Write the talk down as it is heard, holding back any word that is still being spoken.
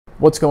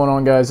What's going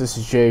on, guys? This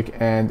is Jake,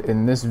 and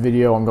in this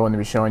video I'm going to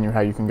be showing you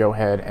how you can go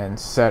ahead and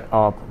set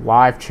up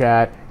live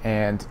chat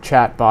and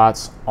chat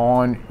bots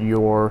on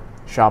your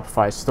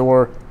Shopify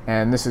store,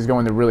 and this is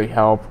going to really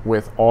help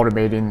with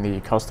automating the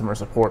customer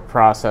support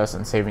process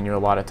and saving you a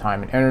lot of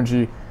time and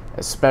energy,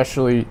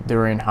 especially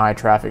during high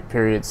traffic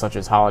periods such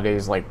as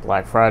holidays like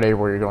Black Friday,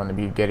 where you're going to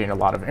be getting a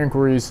lot of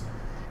inquiries.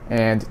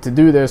 And to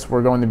do this,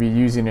 we're going to be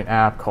using an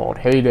app called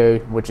Heyday,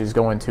 which is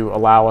going to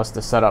allow us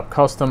to set up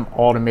custom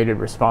automated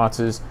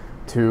responses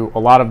to a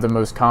lot of the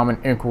most common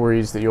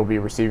inquiries that you'll be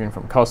receiving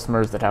from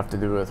customers that have to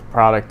do with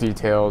product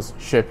details,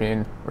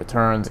 shipping,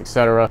 returns,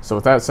 etc. So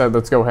with that said,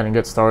 let's go ahead and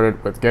get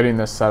started with getting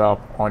this set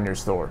up on your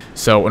store.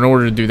 So in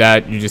order to do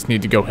that, you just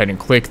need to go ahead and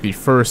click the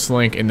first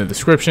link in the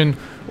description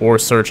or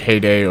search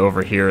Heyday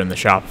over here in the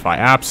Shopify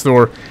App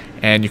Store,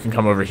 and you can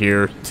come over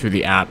here to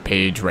the app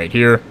page right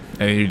here,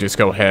 and then you just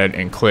go ahead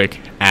and click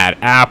Add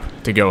App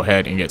to go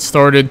ahead and get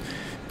started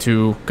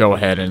to go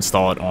ahead and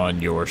install it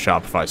on your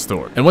Shopify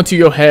store. And once you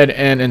go ahead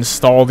and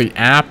install the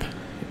app,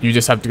 you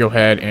just have to go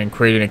ahead and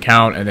create an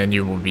account, and then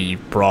you will be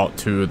brought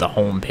to the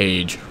home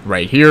page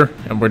right here.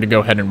 And we're going to go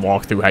ahead and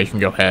walk through how you can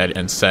go ahead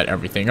and set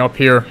everything up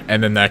here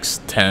in the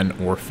next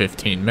 10 or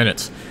 15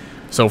 minutes.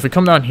 So if we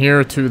come down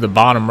here to the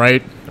bottom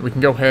right, we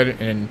can go ahead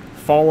and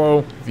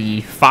follow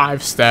the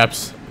 5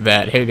 steps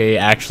that Heyday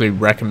actually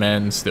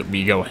recommends that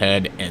we go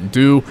ahead and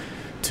do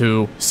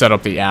to set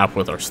up the app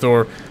with our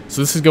store.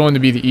 So this is going to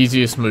be the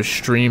easiest, most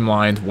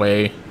streamlined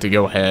way to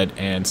go ahead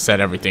and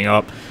set everything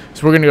up.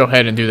 So we're going to go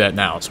ahead and do that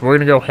now. So we're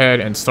going to go ahead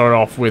and start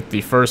off with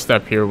the first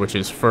step here, which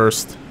is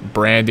first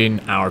branding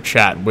our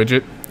chat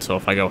widget. So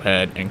if I go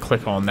ahead and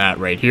click on that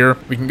right here,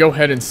 we can go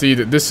ahead and see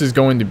that this is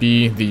going to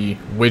be the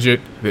widget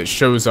that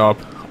shows up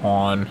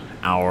on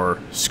our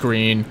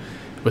screen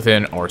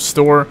within our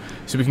store.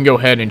 So we can go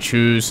ahead and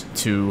choose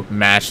to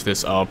match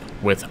this up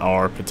with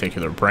our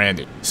particular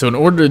branding. So in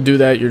order to do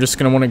that, you're just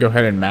going to want to go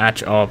ahead and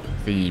match up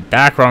the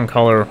background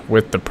color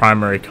with the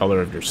primary color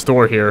of your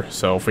store here.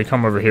 So if we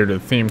come over here to the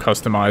theme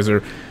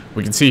customizer,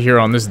 we can see here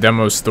on this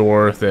demo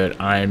store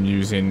that I am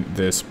using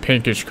this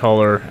pinkish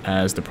color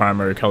as the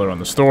primary color on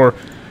the store.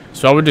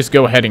 So I would just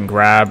go ahead and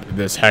grab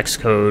this hex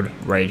code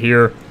right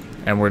here,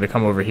 and we're going to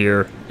come over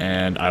here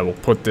and I will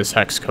put this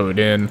hex code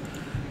in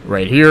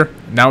right here.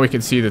 Now we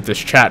can see that this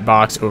chat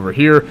box over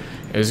here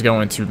is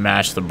going to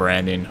match the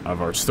branding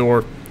of our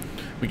store.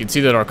 We can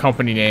see that our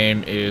company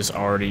name is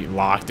already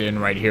locked in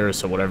right here,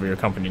 so whatever your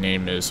company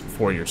name is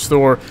for your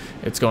store,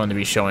 it's going to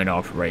be showing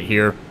up right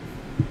here.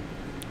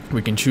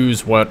 We can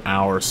choose what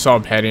our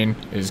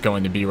subheading is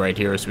going to be right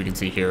here. So we can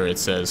see here it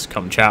says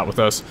come chat with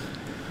us.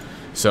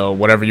 So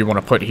whatever you want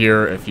to put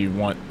here, if you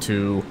want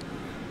to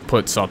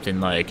put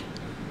something like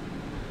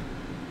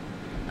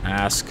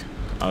ask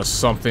us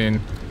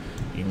something,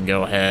 you can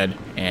go ahead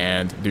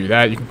and do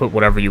that. You can put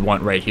whatever you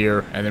want right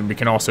here, and then we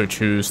can also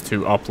choose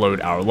to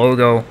upload our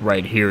logo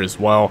right here as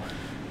well.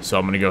 So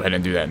I'm going to go ahead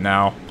and do that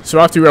now. So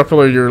after you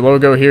upload your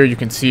logo here, you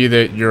can see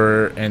that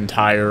your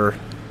entire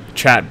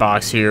chat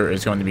box here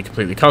is going to be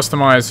completely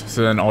customized.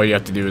 So then all you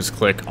have to do is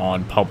click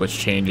on publish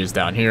changes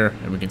down here,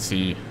 and we can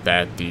see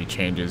that the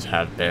changes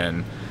have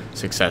been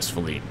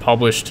successfully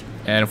published.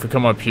 And if we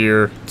come up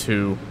here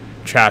to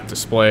chat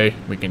display,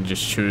 we can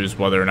just choose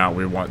whether or not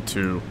we want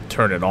to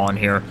turn it on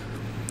here.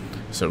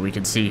 So we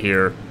can see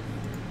here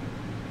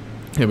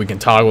that we can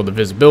toggle the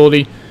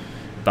visibility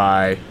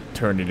by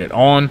turning it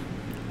on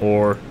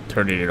or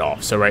turning it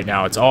off. So right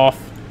now it's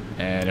off,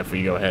 and if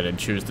we go ahead and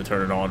choose to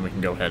turn it on, we can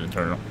go ahead and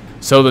turn it on.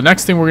 So the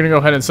next thing we're going to go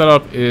ahead and set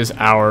up is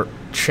our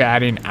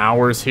chatting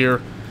hours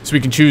here. So we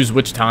can choose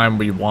which time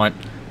we want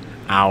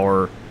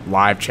our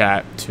live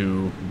chat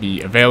to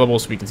be available.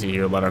 So we can see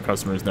here, let our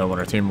customers know when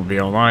our team will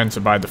be online.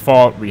 So by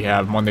default, we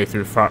have Monday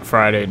through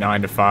Friday,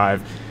 9 to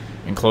 5,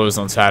 and closed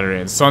on Saturday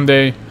and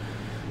Sunday.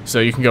 So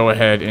you can go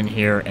ahead in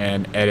here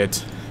and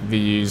edit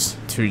these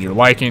to your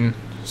liking.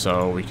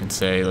 So we can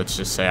say, let's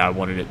just say I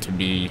wanted it to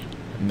be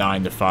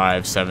 9 to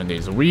 5, 7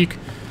 days a week.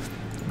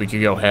 We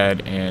could go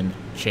ahead and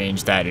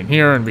change that in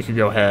here, and we could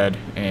go ahead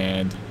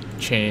and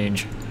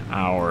change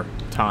our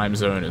time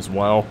zone as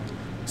well.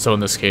 So in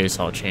this case,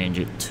 I'll change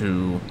it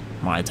to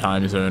my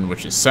time zone,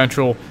 which is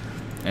Central,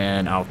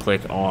 and I'll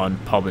click on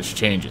publish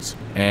changes.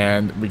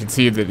 And we can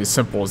see that as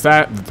simple as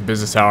that the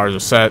business hours are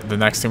set. The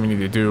next thing we need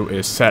to do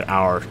is set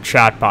our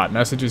chatbot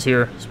messages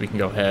here. So we can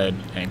go ahead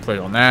and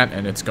click on that,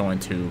 and it's going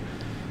to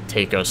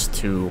take us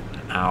to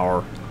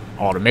our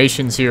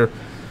automations here.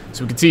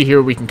 So we can see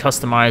here we can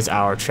customize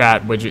our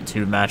chat widget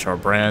to match our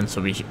brand.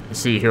 So we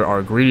see here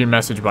our greeting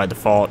message by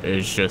default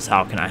is just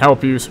how can I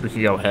help you. So we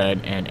can go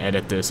ahead and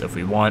edit this if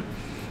we want.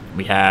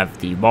 We have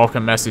the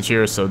welcome message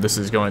here, so this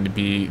is going to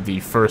be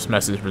the first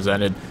message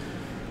presented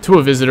to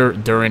a visitor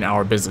during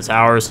our business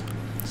hours.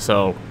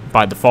 So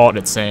by default,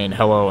 it's saying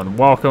hello and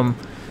welcome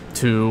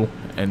to,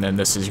 and then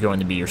this is going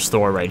to be your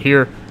store right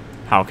here.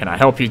 How can I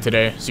help you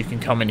today? So you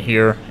can come in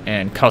here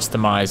and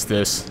customize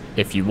this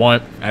if you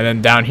want. And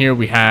then down here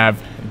we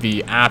have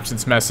the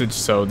absence message.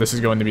 So this is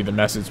going to be the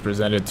message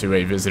presented to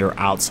a visitor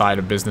outside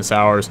of business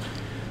hours.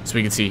 So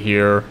we can see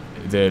here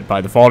that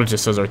by default it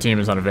just says our team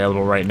is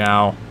unavailable right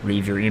now.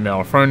 Leave your email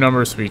or phone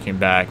number so we can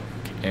back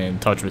in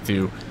touch with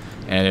you,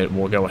 and it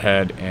will go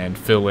ahead and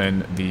fill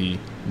in the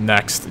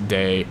next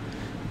day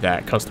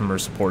that customer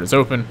support is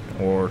open,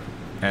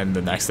 and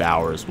the next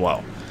hour as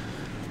well.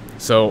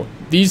 So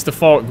these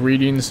default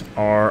greetings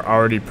are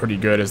already pretty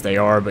good as they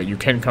are, but you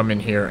can come in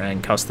here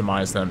and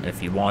customize them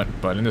if you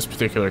want. But in this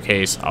particular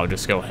case, I'll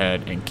just go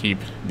ahead and keep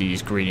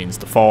these greetings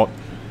default.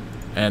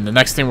 And the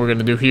next thing we're going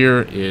to do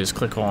here is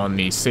click on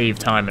the Save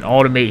Time and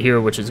Automate here,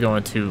 which is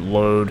going to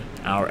load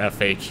our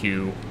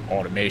FAQ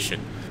automation.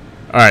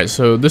 Alright,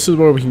 so this is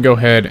where we can go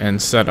ahead and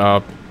set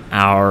up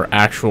our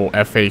actual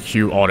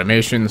FAQ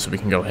automation. So we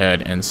can go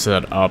ahead and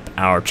set up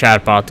our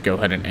chatbot to go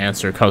ahead and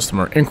answer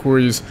customer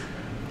inquiries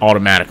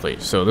automatically.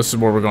 So this is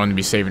where we're going to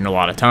be saving a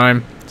lot of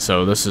time.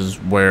 So this is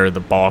where the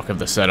bulk of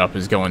the setup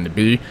is going to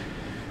be.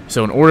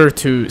 So in order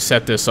to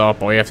set this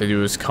up, all you have to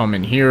do is come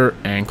in here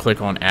and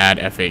click on Add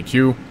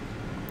FAQ.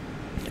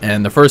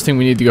 And the first thing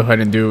we need to go ahead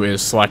and do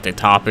is select a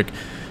topic.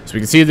 So we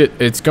can see that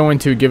it's going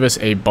to give us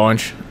a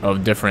bunch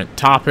of different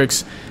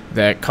topics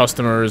that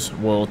customers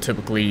will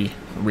typically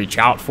reach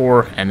out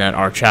for, and that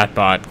our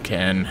chatbot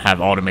can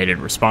have automated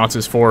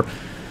responses for.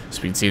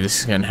 So we can see this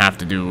is going to have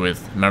to do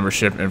with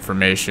membership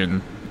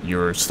information,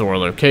 your store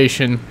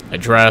location,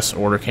 address,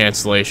 order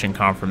cancellation,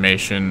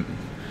 confirmation,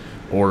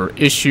 order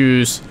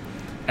issues,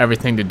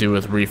 everything to do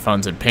with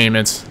refunds and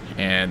payments,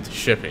 and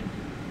shipping.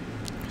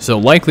 So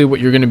likely what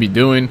you're going to be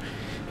doing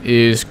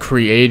is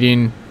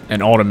creating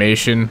an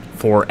automation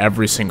for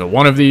every single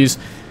one of these,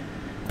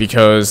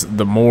 because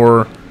the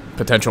more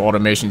potential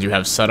automations you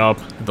have set up,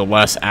 the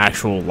less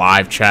actual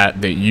live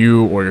chat that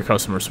you or your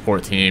customer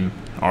support team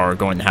are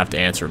going to have to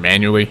answer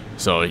manually.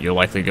 So you'll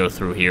likely go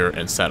through here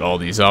and set all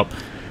these up.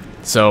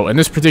 So in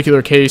this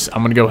particular case,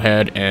 I'm going to go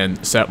ahead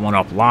and set one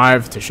up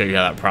live to show you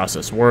how that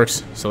process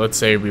works. So let's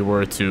say we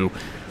were to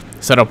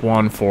set up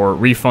one for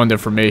refund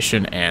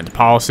information and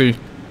policy.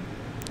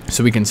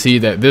 So we can see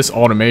that this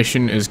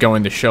automation is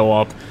going to show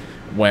up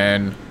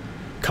when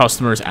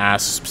customers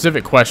ask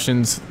specific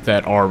questions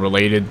that are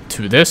related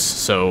to this.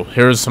 So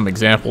here's some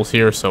examples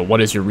here. So what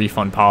is your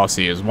refund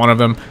policy is one of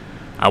them.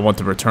 I want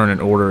to return an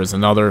order is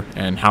another,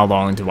 and how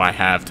long do I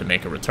have to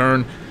make a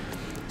return?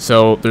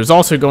 So there's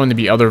also going to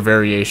be other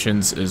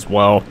variations as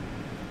well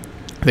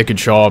that could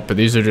show up, but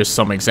these are just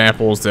some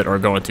examples that are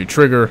going to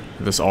trigger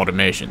this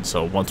automation.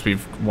 So once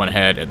we've went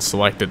ahead and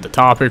selected the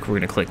topic, we're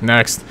going to click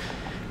next,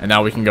 and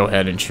now we can go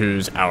ahead and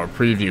choose our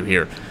preview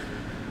here.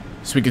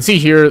 So we can see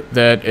here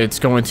that it's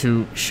going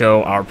to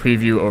show our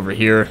preview over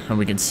here, and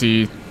we can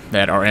see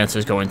that our answer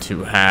is going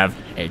to have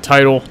a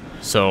title.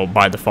 So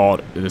by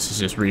default, this is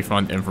just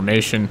refund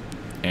information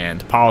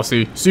and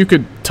policy. So you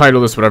could title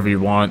this whatever you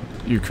want.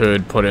 You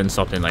could put in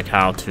something like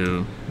how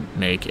to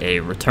make a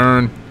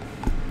return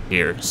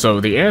here. So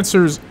the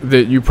answers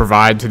that you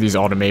provide to these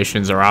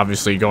automations are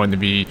obviously going to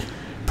be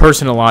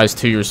personalized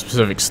to your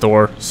specific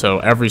store. So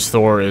every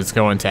store is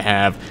going to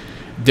have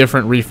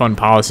different refund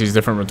policies,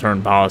 different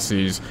return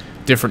policies,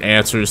 different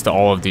answers to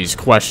all of these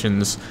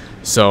questions.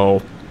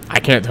 So I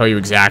can't tell you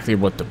exactly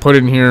what to put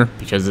in here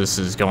because this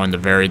is going to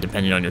vary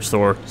depending on your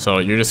store. So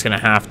you're just going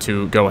to have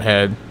to go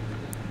ahead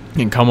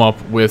and come up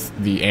with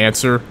the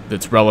answer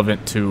that's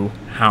relevant to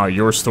how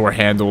your store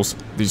handles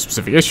these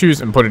specific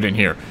issues and put it in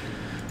here.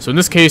 So in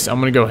this case,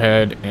 I'm going to go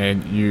ahead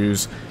and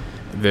use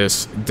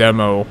this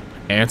demo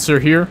answer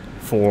here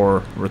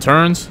for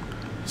returns.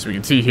 So we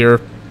can see here,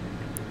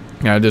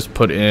 I just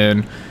put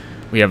in,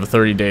 we have a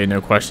 30-day no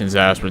questions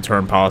asked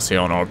return policy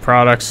on all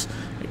products,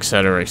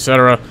 etc.,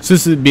 etc. So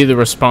this would be the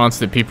response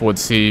that people would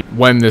see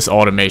when this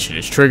automation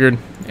is triggered.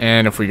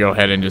 And if we go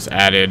ahead and just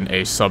add in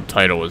a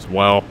subtitle as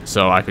well,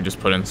 so I could just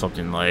put in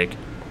something like,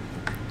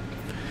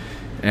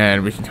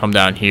 and we can come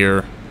down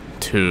here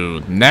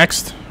to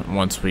next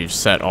once we've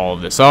set all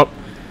of this up,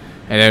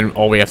 and then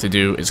all we have to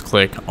do is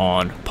click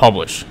on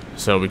publish.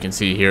 So we can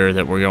see here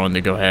that we're going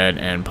to go ahead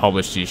and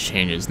publish these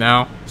changes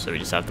now. So we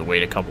just have to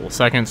wait a couple of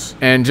seconds,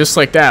 and just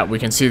like that, we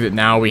can see that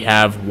now we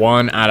have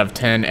 1 out of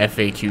 10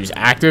 FAQs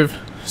active.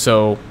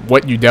 So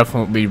what you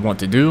definitely want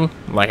to do,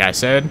 like I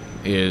said,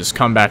 is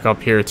come back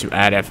up here to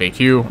add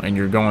FAQ, and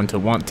you're going to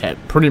want to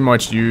pretty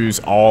much use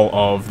all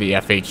of the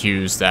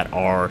FAQs that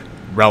are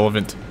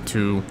relevant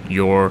to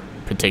your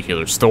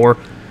particular store.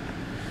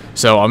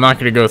 So I'm not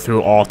going to go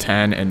through all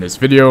 10 in this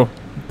video,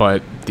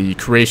 but the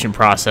creation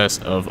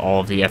process of all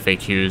of the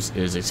FAQs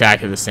is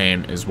exactly the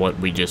same as what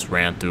we just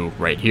ran through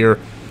right here.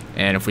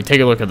 And if we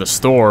take a look at the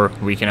store,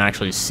 we can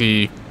actually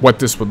see what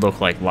this would look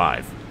like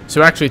live.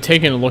 So actually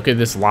taking a look at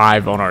this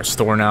live on our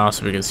store now,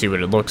 so we can see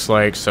what it looks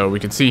like. So we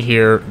can see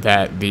here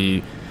that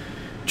the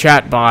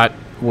chatbot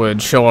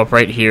would show up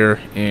right here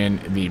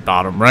in the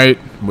bottom right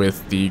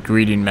with the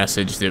greeting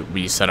message that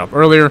we set up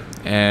earlier.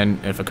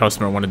 And if a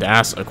customer wanted to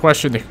ask a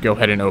question, they could go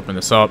ahead and open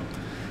this up.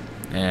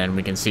 And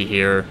we can see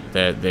here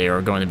that they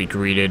are going to be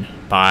greeted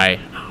by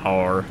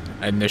our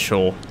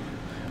initial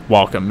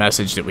welcome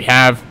message that we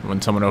have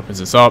when someone opens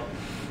this up.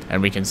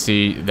 And we can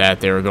see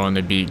that they're going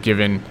to be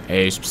given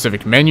a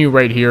specific menu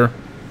right here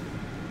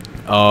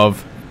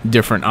of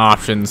different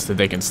options that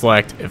they can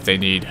select if they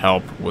need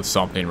help with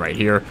something right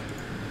here.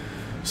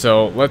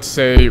 So let's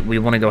say we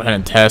want to go ahead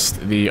and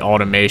test the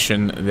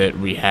automation that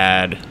we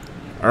had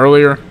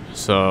earlier.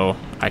 So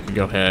I could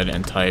go ahead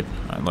and type,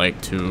 I'd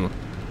like to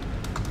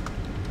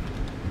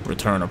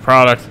return a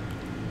product,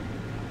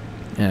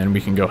 and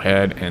we can go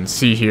ahead and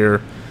see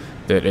here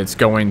that it's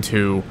going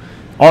to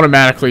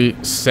automatically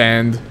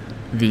send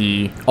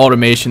the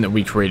automation that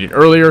we created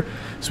earlier.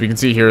 So we can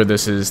see here,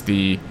 this is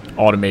the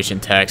automation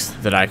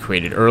text that I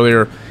created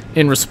earlier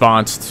in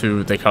response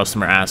to the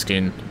customer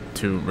asking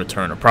to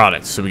return a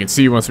product. So we can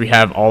see once we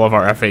have all of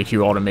our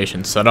FAQ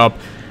automation set up,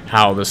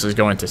 how this is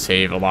going to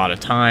save a lot of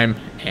time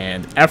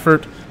and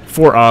effort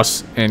for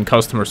us in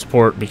customer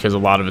support, because a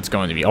lot of it's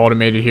going to be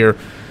automated here.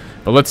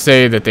 But let's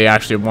say that they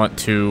actually want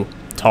to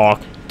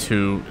talk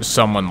to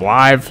someone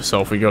live. So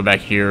if we go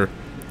back here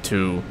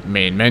to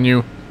main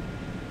menu,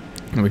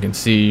 and we can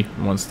see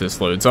once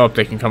this loads up,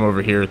 they can come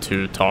over here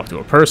to talk to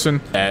a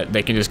person.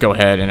 They can just go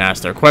ahead and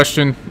ask their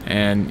question,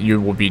 and you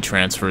will be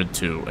transferred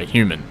to a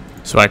human.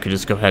 So I could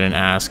just go ahead and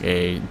ask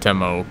a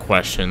demo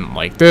question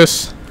like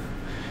this,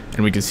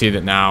 and we can see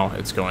that now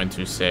it's going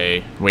to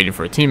say waiting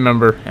for a team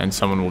member and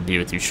someone will be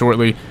with you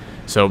shortly.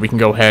 So we can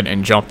go ahead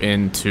and jump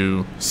in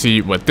to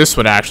see what this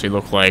would actually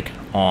look like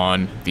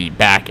on the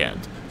back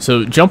end.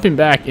 So jumping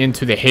back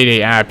into the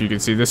Heyday app, you can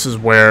see this is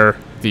where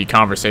the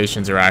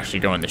conversations are actually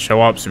going to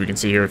show up. So we can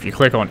see here, if you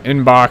click on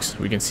inbox,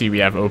 we can see we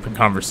have open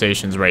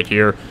conversations right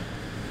here.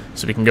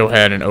 So we can go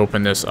ahead and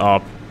open this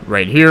up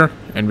right here,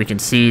 and we can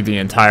see the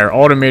entire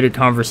automated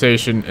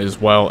conversation as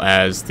well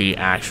as the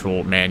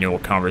actual manual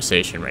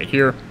conversation right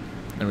here.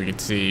 And we can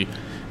see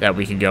that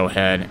we can go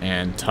ahead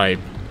and type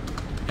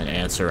an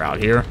answer out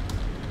here.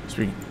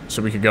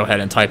 So we could go ahead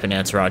and type an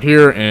answer out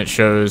here, and it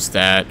shows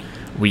that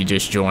we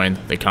just joined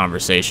the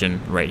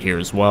conversation right here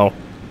as well.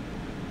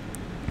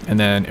 And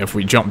then if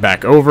we jump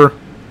back over,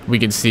 we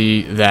can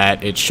see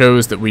that it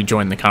shows that we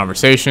joined the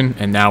conversation,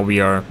 and now we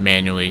are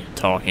manually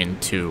talking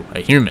to a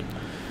human.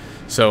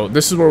 So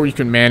this is where you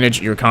can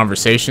manage your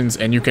conversations,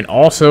 and you can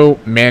also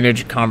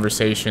manage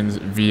conversations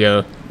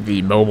via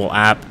the mobile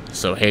app.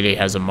 So Heyday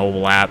has a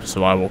mobile app,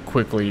 so I will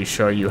quickly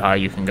show you how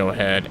you can go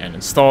ahead and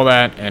install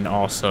that and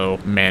also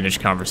manage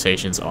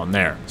conversations on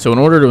there. So in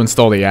order to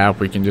install the app,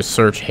 we can just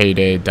search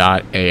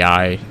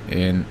heyday.ai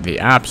in the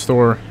App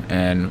Store,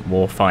 and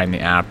we'll find the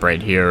app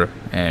right here,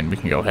 and we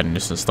can go ahead and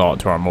just install it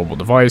to our mobile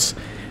device.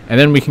 And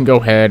then we can go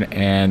ahead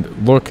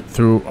and look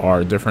through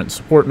our different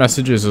support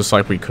messages just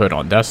like we could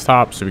on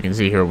desktop. So we can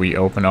see here we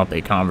open up a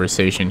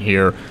conversation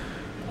here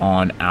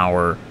on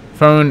our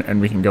phone, and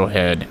we can go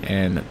ahead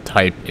and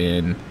type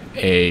in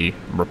a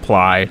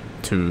reply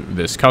to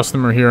this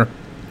customer here.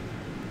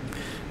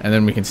 And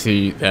then we can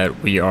see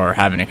that we are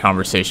having a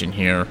conversation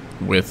here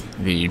with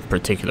the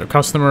particular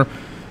customer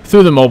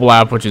through the mobile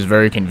app, which is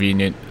very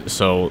convenient.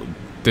 So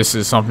this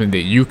is something that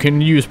you can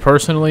use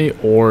personally,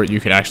 or you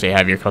could actually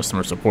have your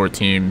customer support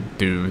team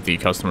do the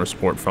customer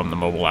support from the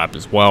mobile app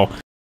as well.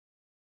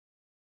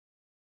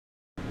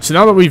 So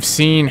now that we've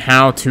seen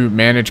how to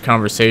manage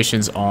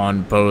conversations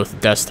on both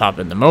desktop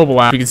and the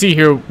mobile app, you can see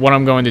here what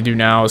I'm going to do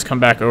now is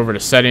come back over to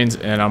settings,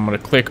 and I'm going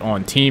to click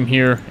on team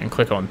here and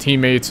click on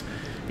teammates,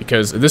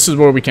 because this is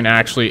where we can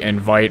actually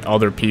invite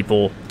other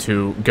people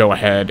to go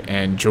ahead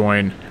and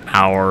join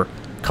our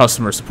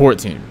customer support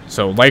team.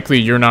 So likely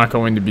you're not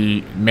going to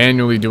be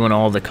manually doing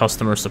all the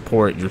customer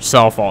support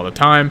yourself all the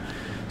time.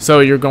 So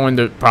you're going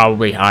to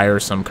probably hire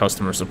some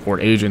customer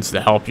support agents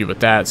to help you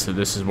with that. So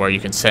this is where you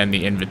can send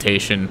the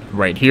invitation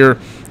right here.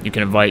 You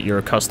can invite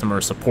your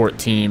customer support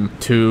team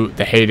to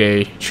the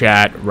Heyday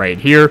chat right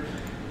here,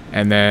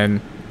 and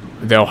then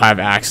they'll have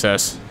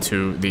access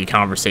to the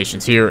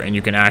conversations here, and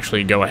you can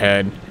actually go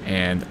ahead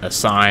and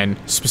assign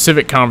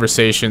specific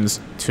conversations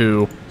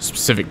to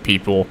specific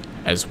people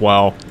as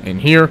well in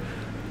here,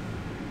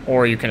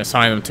 or you can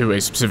assign them to a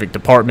specific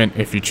department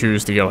if you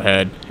choose to go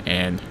ahead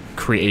and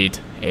create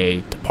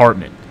a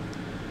department.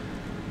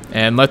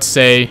 And let's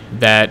say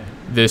that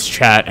this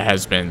chat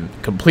has been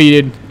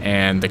completed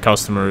and the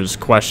customer's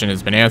question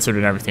has been answered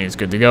and everything is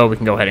good to go. We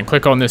can go ahead and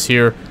click on this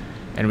here,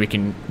 and we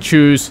can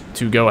choose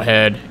to go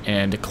ahead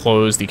and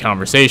close the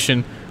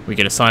conversation. We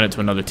can assign it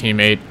to another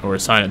teammate or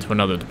assign it to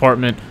another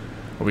department,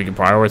 or we can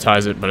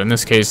prioritize it. But in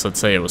this case, let's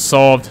say it was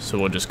solved, so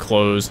we'll just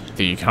close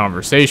the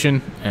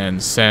conversation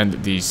and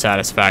send the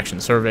satisfaction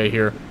survey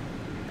here.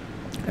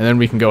 And then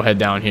we can go ahead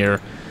down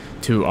here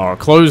to our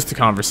closed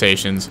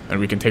conversations, and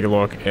we can take a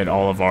look at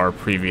all of our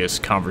previous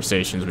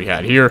conversations we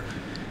had here.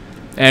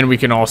 And we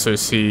can also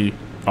see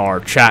our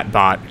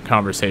chatbot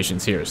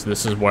conversations here. So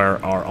this is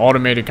where our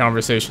automated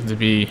conversations will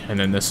be, and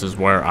then this is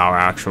where our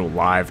actual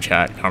live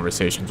chat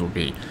conversations will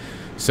be.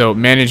 So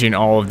managing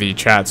all of the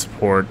chat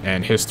support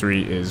and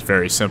history is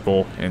very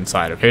simple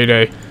inside of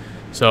Heyday.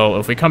 So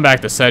if we come back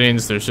to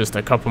settings, there's just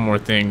a couple more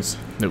things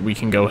that we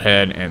can go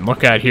ahead and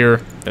look at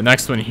here. The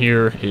next one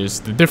here is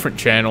the different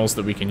channels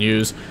that we can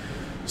use.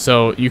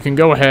 So you can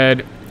go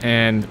ahead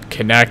and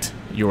connect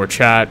your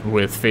chat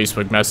with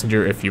Facebook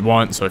Messenger if you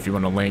want. So if you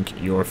want to link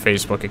your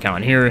Facebook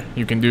account here,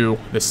 you can do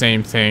the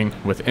same thing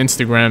with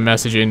Instagram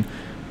messaging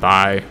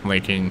by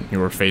linking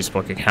your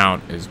Facebook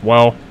account as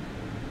well.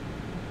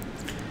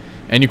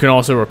 And you can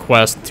also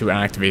request to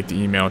activate the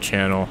email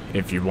channel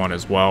if you want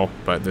as well,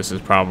 but this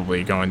is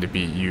probably going to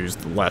be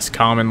used less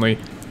commonly.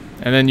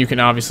 And then you can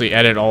obviously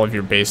edit all of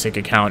your basic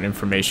account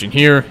information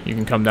here. You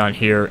can come down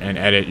here and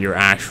edit your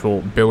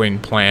actual billing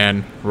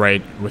plan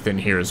right within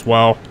here as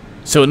well.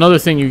 So another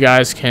thing you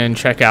guys can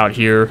check out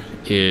here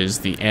is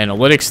the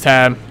analytics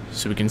tab.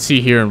 So we can see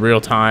here in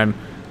real time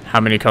how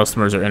many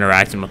customers are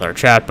interacting with our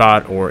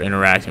chatbot or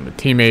interacting with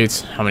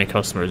teammates, how many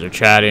customers are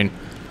chatting.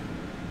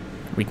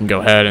 We can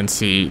go ahead and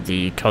see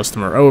the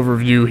customer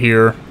overview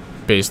here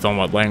based on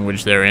what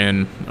language they're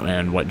in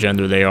and what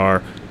gender they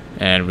are.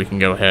 And we can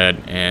go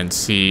ahead and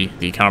see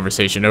the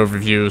conversation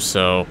overview.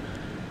 So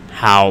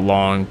how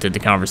long did the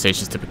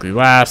conversations typically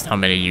last, how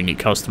many unique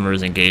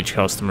customers, engaged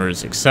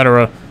customers,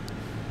 etc.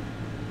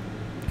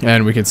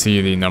 And we can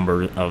see the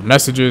number of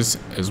messages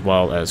as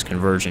well as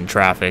conversion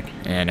traffic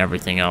and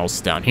everything else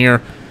down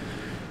here.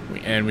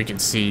 And we can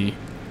see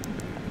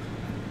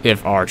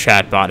if our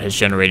chatbot has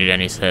generated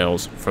any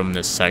sales from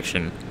this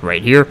section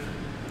right here.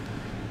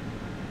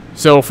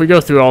 So if we go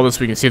through all this,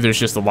 we can see there's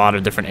just a lot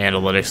of different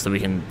analytics that we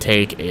can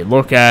take a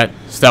look at.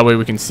 So that way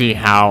we can see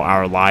how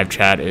our live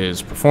chat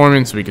is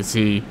performing. So we can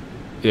see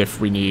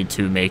if we need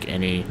to make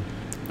any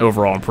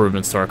overall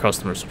improvements to our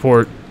customer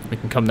support. We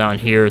can come down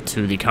here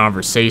to the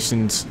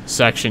conversations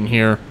section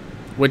here,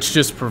 which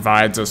just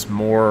provides us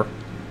more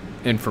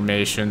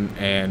information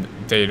and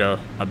data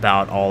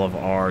about all of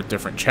our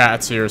different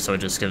chats here. So it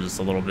just gives us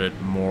a little bit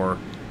more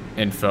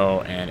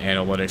info and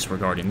analytics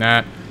regarding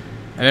that.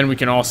 And then we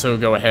can also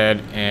go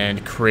ahead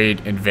and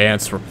create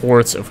advanced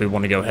reports if we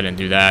want to go ahead and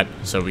do that.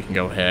 So we can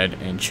go ahead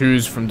and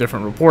choose from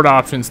different report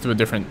options to a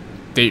different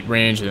date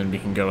range, and then we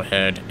can go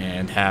ahead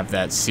and have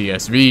that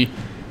CSV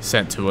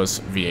sent to us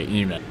via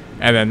email.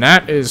 And then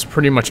that is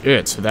pretty much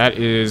it. So that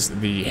is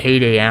the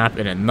Heyday app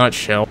in a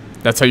nutshell.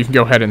 That's how you can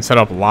go ahead and set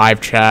up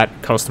live chat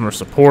customer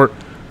support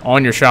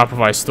on your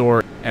Shopify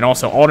store and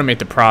also automate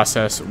the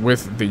process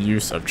with the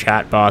use of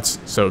chatbots.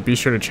 So be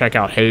sure to check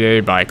out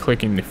Heyday by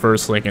clicking the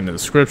first link in the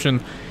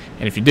description.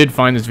 And if you did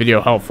find this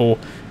video helpful,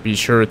 be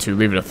sure to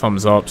leave it a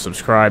thumbs up,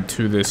 subscribe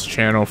to this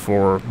channel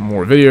for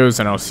more videos,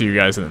 and I'll see you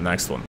guys in the next one.